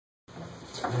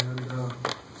And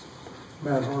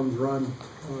Matt Harm's run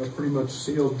pretty much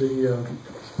sealed the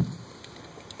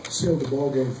ball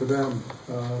game for them.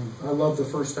 I loved the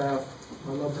first half.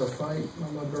 I loved our fight. I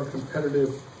loved our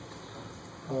competitive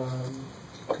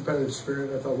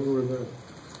spirit. I thought we were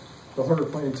the harder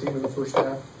playing team in the first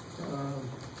half.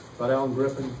 But Alan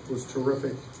Griffin was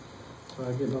terrific,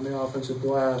 getting on the offensive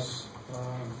glass.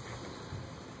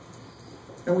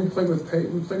 And we played with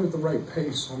the right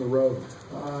pace on the road.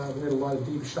 We had a lot of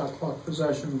deep shot clock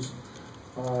possessions.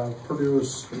 Purdue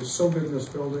is so good in this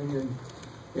building and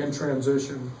in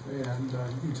transition. And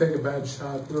you take a bad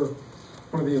shot, they're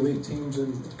one of the elite teams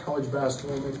in college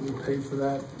basketball, making you pay for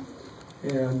that.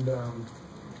 And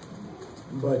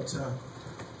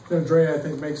Dre, I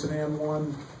think, makes an and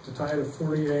one to tie it at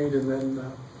 48, and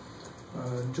then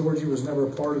Georgie was never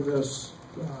a part of this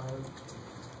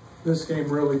game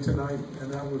really tonight,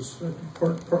 and that was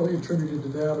partly attributed to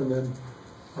them, and then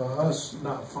us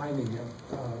not finding him.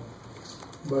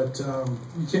 But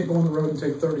you can't go on the road and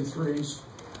take 33s,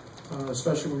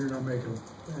 especially when you're not making them.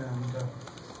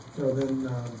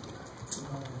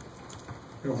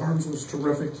 And Harms was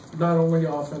terrific, not only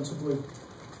offensively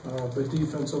but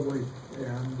defensively,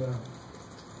 and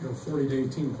 40 to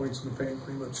 18 points in the paint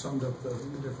pretty much summed up the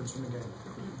difference in the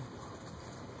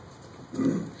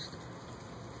game.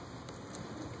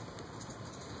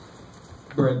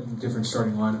 Brett, different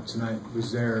starting lineup tonight.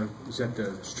 Was that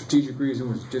the strategic reason?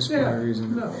 Was it disciplinary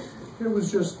reason? No, it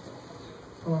was just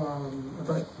I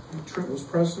thought Trent was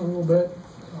pressing a little bit.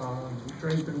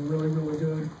 Dre's been really, really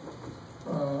good.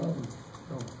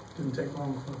 Didn't take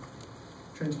long for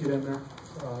Trent to get in there.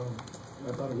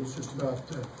 I thought it was just about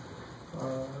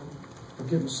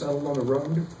getting settled on the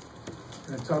road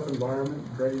in a tough environment.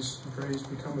 Dre's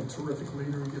become a terrific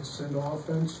leader. He gets us into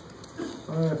offense.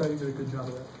 I thought he did a good job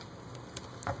of that.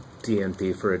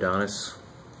 DNP for Adonis.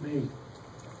 Me.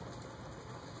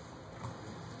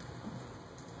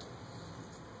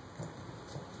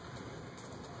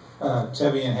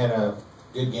 Tevian had a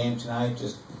good game tonight.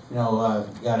 Just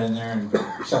got in there and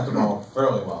shot the ball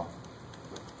fairly well.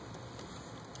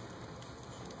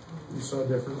 You saw a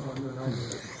different one than I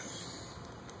did.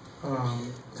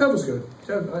 Tev was good.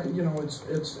 Tev,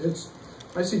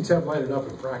 I see Tev light it up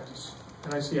in practice,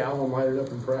 and I see Alan light it up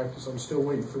in practice. I'm still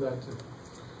waiting for that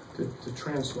to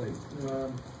translate.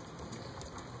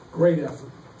 Great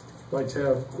effort by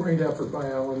Tev. Great effort by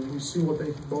Alan. We see what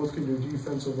they both can do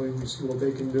defensively. We see what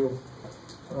they can do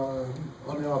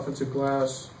on the offensive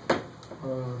glass,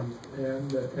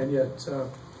 and yet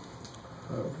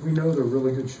we know they're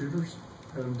really good shooters,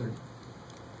 and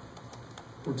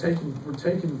we're taking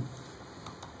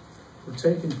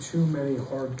too many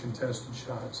hard contested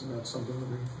shots, and that's something that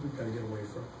we've got to get away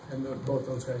from. And both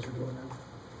those guys are doing that.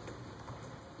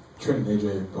 Trent and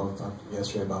AJ both talked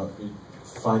yesterday about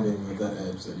finding that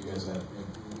edge that you guys had.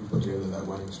 You put together that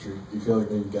winning streak. Do you feel like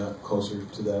maybe you got closer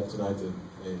to that tonight than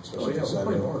especially we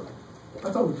played hard. I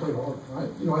thought we played hard. I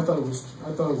thought it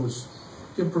was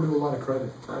give Purdue a lot of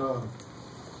credit.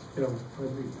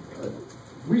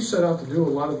 We set out to do a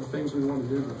lot of the things we wanted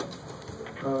to do.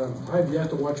 I've yet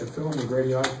to watch a film of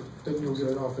Grady Eifert. Didn't even get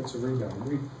an offensive rebound.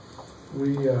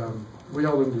 We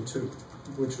held him to 2,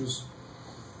 which was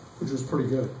pretty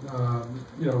good. And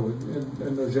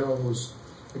Nogel was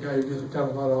the guy who got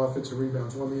a lot of offensive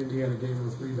rebounds, won the Indiana game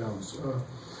with rebounds.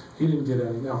 He didn't get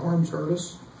any. Now, Harms hurt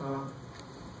us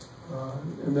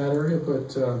in that area,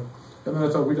 but and then I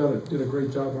thought we did a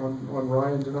great job on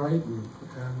Ryan tonight,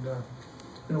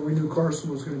 and we knew Carson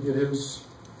was going to get his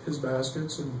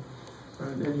baskets, and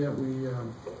yet we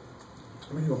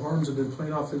knew Harms had been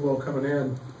playing awfully well coming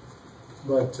in,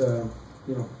 but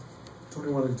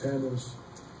 21 and 10 was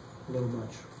a little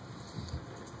much.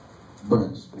 But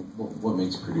what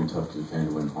makes Purdue tough to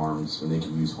defend when they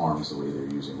can use Harms the way they're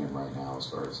using him right now as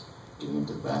far as getting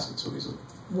into the basket so easily?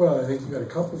 Well, I think you've got a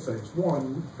couple things.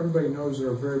 One, everybody knows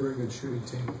they're a very, very good shooting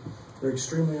team. They're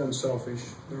extremely unselfish.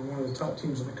 They're one of the top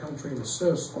teams in the country in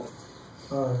assists.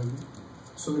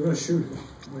 So they're going to shoot it,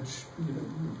 which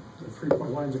the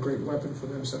three-point line is a great weapon for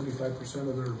them. 75%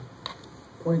 of their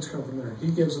points come from there.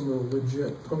 He gives them a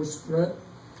legit post threat.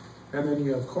 And then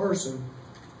you have Carson.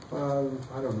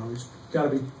 I don't know. He's got to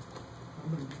be,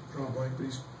 I'm going to draw a blank, but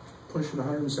he's pushing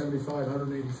 175,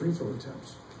 180 free throw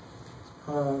attempts.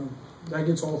 That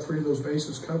gets all 3 of those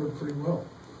bases covered pretty well.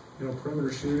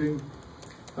 Perimeter shooting.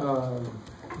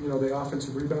 They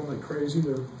offensive rebound like crazy.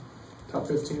 They're top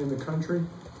 15 in the country.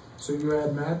 So you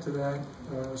add Matt to that,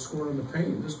 scoring in the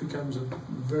paint. This becomes a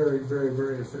very, very,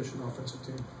 very efficient offensive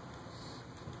team.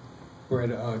 Brett,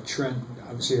 Trent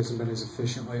obviously hasn't been as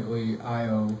efficient lately.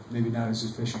 Io maybe not as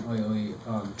efficient lately.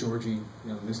 Georgie,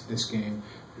 this game.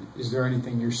 Is there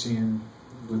anything you're seeing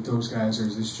with those guys, or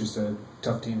is this just a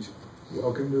tough team?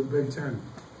 Welcome to the Big Ten.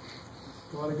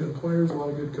 A lot of good players, a lot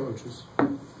of good coaches.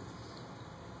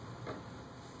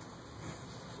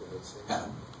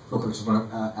 Real quick, just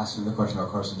want to ask another question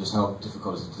about Carson. Just how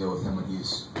difficult is it to deal with him when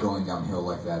he's going downhill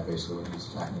like that, basically, when he's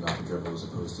attacking off the dribble as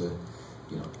opposed to,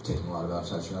 taking a lot of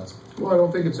outside shots? Well, I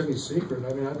don't think it's any secret.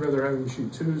 I mean, I'd rather have him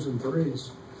shoot 2s and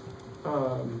 3s.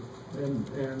 And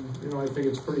I think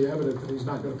it's pretty evident that he's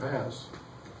not going to pass.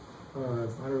 I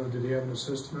don't know, did he have an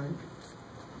assist tonight?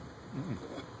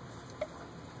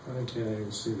 I can't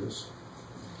even see this.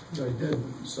 No, he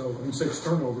didn't. So, and 6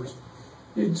 turnovers.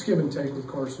 It's give and take with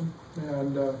Carson.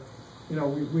 And,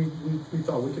 we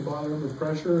thought we could bother him with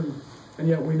pressure. And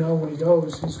yet we know when he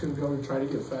goes, he's going to go and try to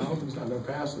get fouled. He's not going to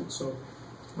pass it. So,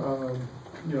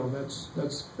 that's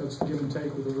the give and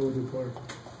take with a really good player.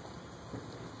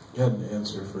 You had an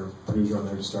answer for Purdue's run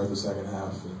there to start the second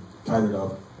half and tied it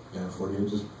up. Yeah, 48.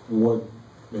 Just what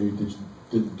maybe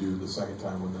didn't do the second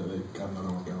time when they got another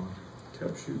one going?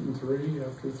 Kept shooting 3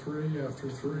 after 3 after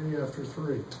 3 after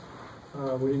 3.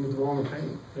 We didn't get the ball in the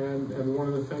paint, and one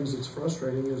of the things that's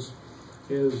frustrating is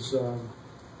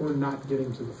we're not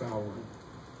getting to the foul line.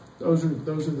 Those are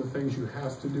the things you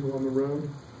have to do on the road,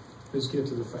 is get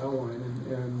to the foul line,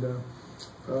 and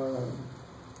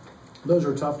those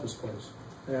are tough displays.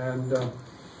 And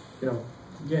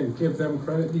again, give them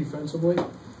credit defensively.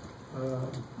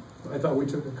 I thought we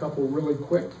took a couple really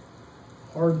quick,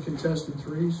 hard contested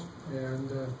threes, and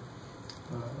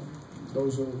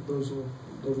those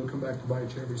will come back to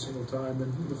bite you every single time.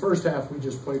 And the first half, we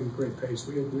just played with great pace.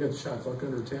 We had the shot clock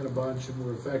under 10 a bunch, and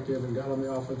were effective and got on the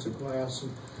offensive glass,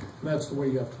 and that's the way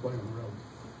you have to play on the road.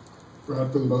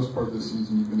 Brad, for the most part of this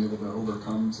season, you've been able to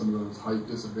overcome some of those height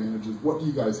disadvantages. What do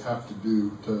you guys have to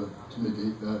do to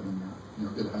negate that and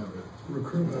get ahead of it?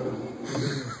 Recruit.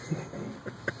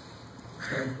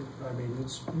 I mean,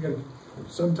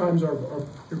 sometimes your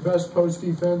best post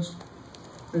defense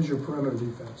is your perimeter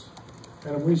defense.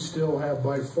 And we still have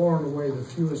by far and away the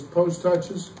fewest post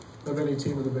touches of any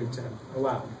team in the Big Ten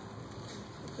allowed.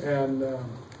 And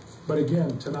but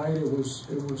again, tonight it was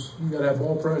you got to have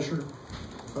ball pressure.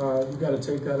 You got to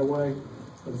take that away.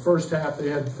 In the first half they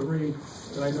had 3,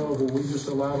 and I know that we just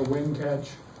allowed a wing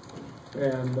catch.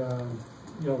 And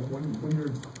when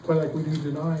you play like we do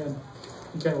denying,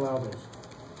 you can't allow those.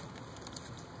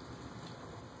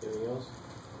 Anything else?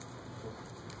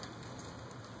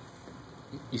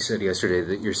 You said yesterday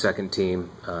that your second team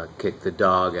kicked the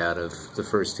dog out of the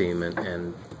first team,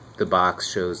 and the box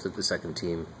shows that the second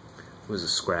team was a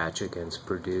scratch against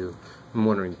Purdue. I'm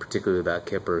wondering particularly about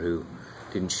Kipper, who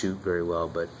didn't shoot very well,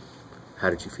 but how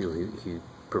did you feel he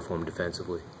performed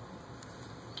defensively?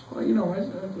 Well, I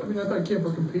thought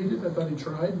Kipper competed. I thought he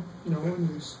tried.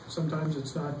 And sometimes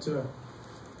it's not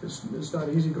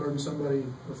easy guarding somebody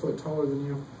a foot taller than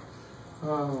you.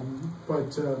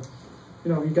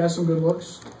 He got some good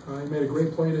looks. He made a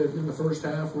great play in the first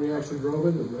half where he actually drove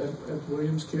it at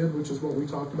Williams' kid, which is what we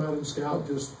talked about in scout.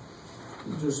 Just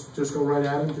go right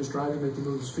at him, just drive him, make him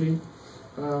move his feet.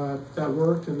 That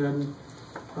worked, and then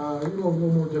a little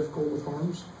more difficult with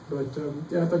Harms. But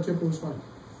I thought Kipper was fine.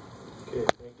 Okay,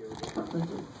 thank you. Thank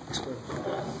you.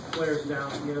 Players down,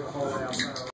 you have a hallway outside.